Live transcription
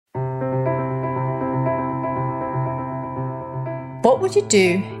What would you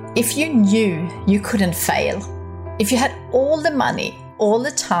do if you knew you couldn't fail? If you had all the money, all the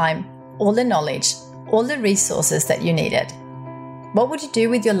time, all the knowledge, all the resources that you needed? What would you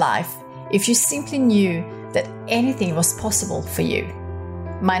do with your life if you simply knew that anything was possible for you?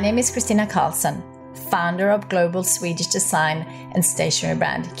 My name is Kristina Karlsson, founder of global Swedish design and stationery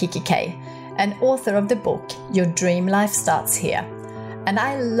brand kikki.K, and author of the book Your Dream Life Starts Here. And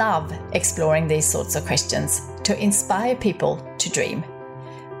I love exploring these sorts of questions to inspire people to dream.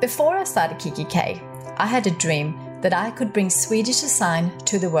 Before I started kikki.K, I had a dream that I could bring Swedish design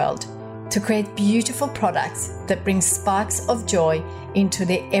to the world, to create beautiful products that bring sparks of joy into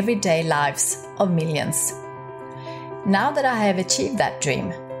the everyday lives of millions. Now that I have achieved that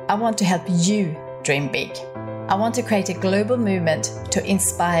dream, I want to help you dream big. I want to create a global movement to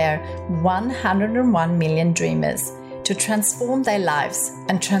inspire 101 million dreamers to transform their lives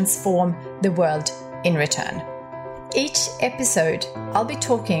and transform the world in return. Each episode, I'll be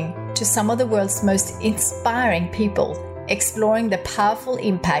talking to some of the world's most inspiring people, exploring the powerful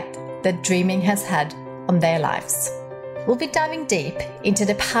impact that dreaming has had on their lives. We'll be diving deep into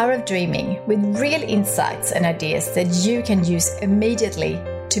the power of dreaming with real insights and ideas that you can use immediately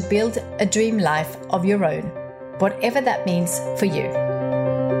to build a dream life of your own, whatever that means for you.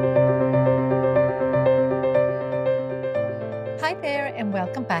 Hi there, and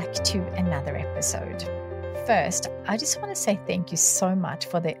welcome back to another episode. First, I just want to say thank you so much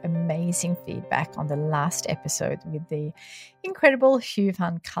for the amazing feedback on the last episode with the incredible Hugh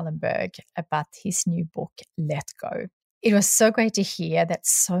van Cuylenburg about his new book, Let Go. It was so great to hear that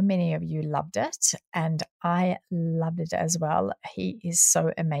so many of you loved it, and I loved it as well. He is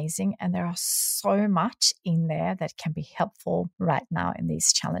so amazing, and there are so much in there that can be helpful right now in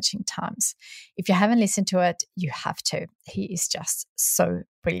these challenging times. If you haven't listened to it, you have to. He is just so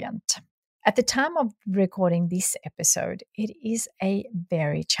brilliant. At the time of recording this episode, it is a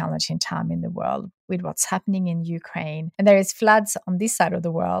very challenging time in the world with what's happening in Ukraine. And there is floods on this side of the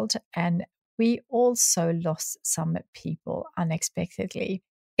world, and we also lost some people unexpectedly.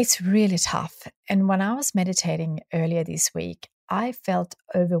 It's really tough. And when I was meditating earlier this week, I felt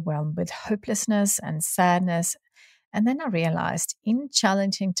overwhelmed with hopelessness and sadness. And then I realized in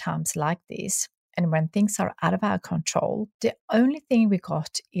challenging times like this, and when things are out of our control, the only thing we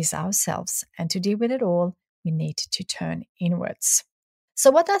got is ourselves. And to deal with it all, we need to turn inwards.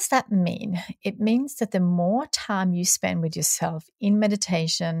 So what does that mean? It means that the more time you spend with yourself in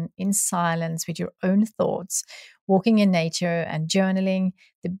meditation, in silence, with your own thoughts, walking in nature and journaling,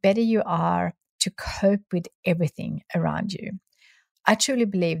 the better you are to cope with everything around you. I truly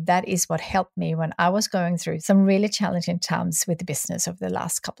believe that is what helped me when I was going through some really challenging times with the business over the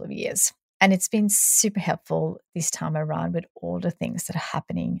last couple of years. And it's been super helpful this time around with all the things that are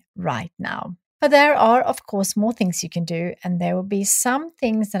happening right now. But there are, of course, more things you can do. And there will be some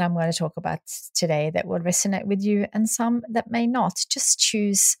things that I'm going to talk about today that will resonate with you and some that may not. Just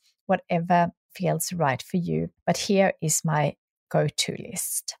choose whatever feels right for you. But here is my go-to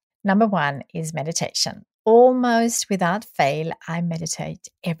list. Number 1 is meditation. Almost without fail, I meditate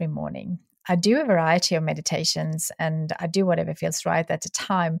every morning. I do a variety of meditations and I do whatever feels right at the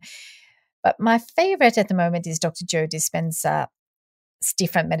time. But my favorite at the moment is Dr. Joe Dispenza's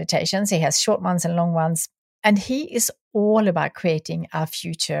different meditations. He has short ones and long ones. And he is all about creating our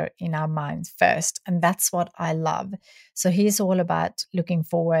future in our minds first. And that's what I love. So he's all about looking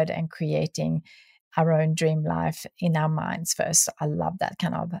forward and creating our own dream life in our minds first. I love that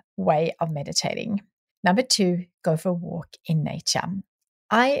kind of way of meditating. Number 2, go for a walk in nature.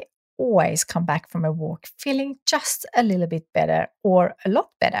 I always come back from a walk feeling just a little bit better or a lot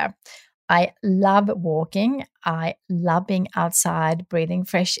better. I love walking. I love being outside, breathing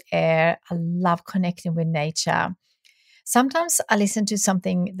fresh air. I love connecting with nature. Sometimes I listen to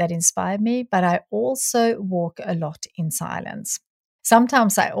something that inspired me, but I also walk a lot in silence.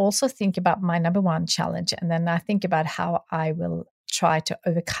 Sometimes I also think about my number 1 challenge, and then I think about how I will try to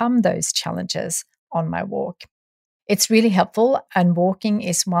overcome those challenges on my walk. It's really helpful, and walking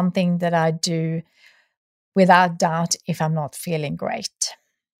is one thing that I do without doubt if I'm not feeling great.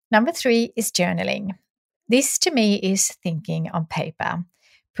 Number 3 is journaling. This to me is thinking on paper.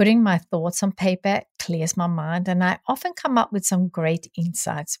 Putting my thoughts on paper clears my mind, and I often come up with some great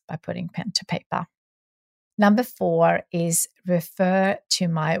insights by putting pen to paper. Number 4 is refer to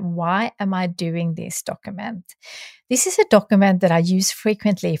my Why Am I Doing This document. This is a document that I use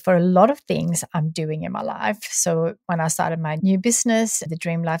frequently for a lot of things I'm doing in my life. So when I started my new business, the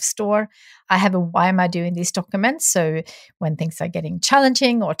Dream Life Store, I have a Why Am I Doing This document. So when things are getting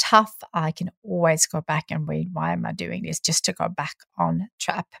challenging or tough, I can always go back and read Why Am I Doing This, just to go back on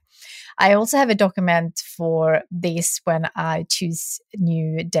track. I also have a document for this when I choose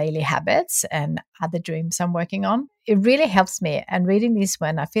new daily habits and other dreams I'm working on. It really helps me, and reading this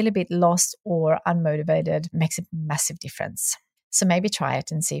when I feel a bit lost or unmotivated makes a massive difference. So maybe try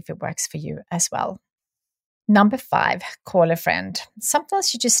it and see if it works for you as well. Number 5, call a friend.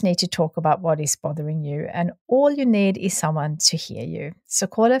 Sometimes you just need to talk about what is bothering you, and all you need is someone to hear you. So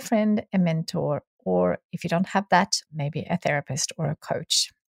call a friend, a mentor, or if you don't have that, maybe a therapist or a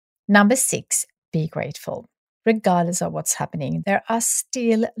coach. Number 6, be grateful. Regardless of what's happening, there are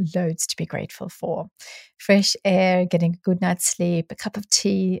still loads to be grateful for. Fresh air, getting a good night's sleep, a cup of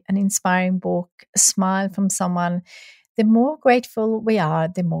tea, an inspiring book, a smile from someone. The more grateful we are,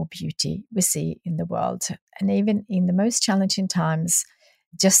 the more beauty we see in the world. And even in the most challenging times,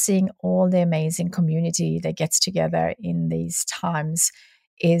 just seeing all the amazing community that gets together in these times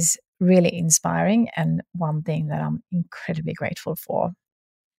is really inspiring, and one thing that I'm incredibly grateful for.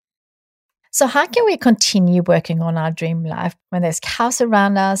 So how can we continue working on our dream life when there's chaos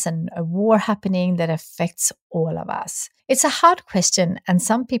around us and a war happening that affects all of us? It's a hard question, and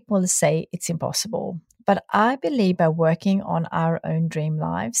some people say it's impossible. But I believe by working on our own dream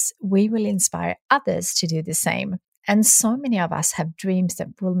lives, we will inspire others to do the same. And so many of us have dreams that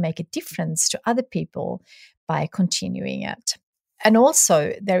will make a difference to other people by continuing it. And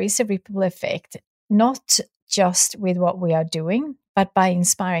also, there is a ripple effect, not just with what we are doing, but by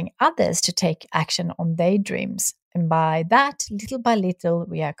inspiring others to take action on their dreams. And by that, little by little,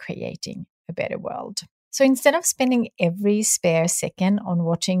 we are creating a better world. So instead of spending every spare second on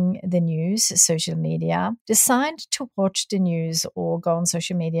watching the news, social media, decide to watch the news or go on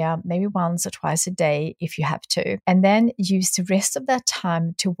social media maybe once or twice a day if you have to. And then use the rest of that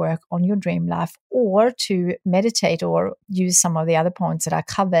time to work on your dream life, or to meditate, or use some of the other points that I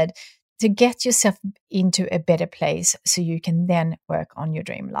covered to get yourself into a better place so you can then work on your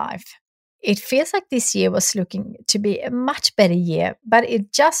dream life. It feels like this year was looking to be a much better year, but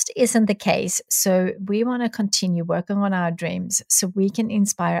it just isn't the case. So we want to continue working on our dreams so we can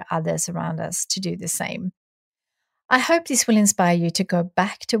inspire others around us to do the same. I hope this will inspire you to go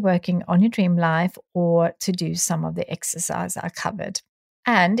back to working on your dream life, or to do some of the exercise I covered.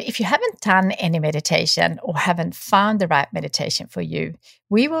 And if you haven't done any meditation or haven't found the right meditation for you,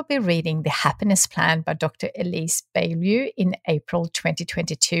 we will be reading The Happiness Plan by Dr. Elise Bialylew in April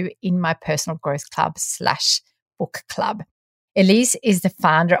 2022 in my Personal Growth Club / book club. Elise is the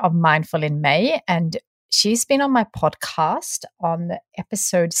founder of Mindful in May, and she's been on my podcast on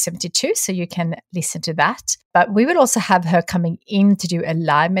episode 72, so you can listen to that. But we will also have her coming in to do a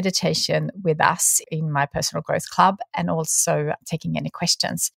live meditation with us in my Personal Growth Club, and also taking any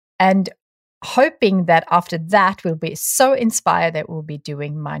questions. And hoping that after that, we'll be so inspired that we'll be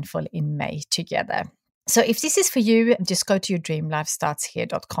doing Mindful in May together. So if this is for you, just go to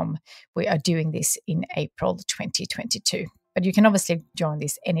yourdreamlifestartshere.com. We are doing this in April 2022. But you can obviously join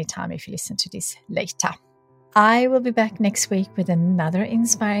this anytime if you listen to this later. I will be back next week with another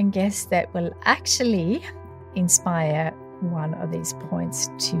inspiring guest that will actually inspire one of these points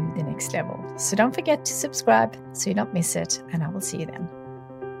to the next level. So don't forget to subscribe so you don't miss it, and I will see you then.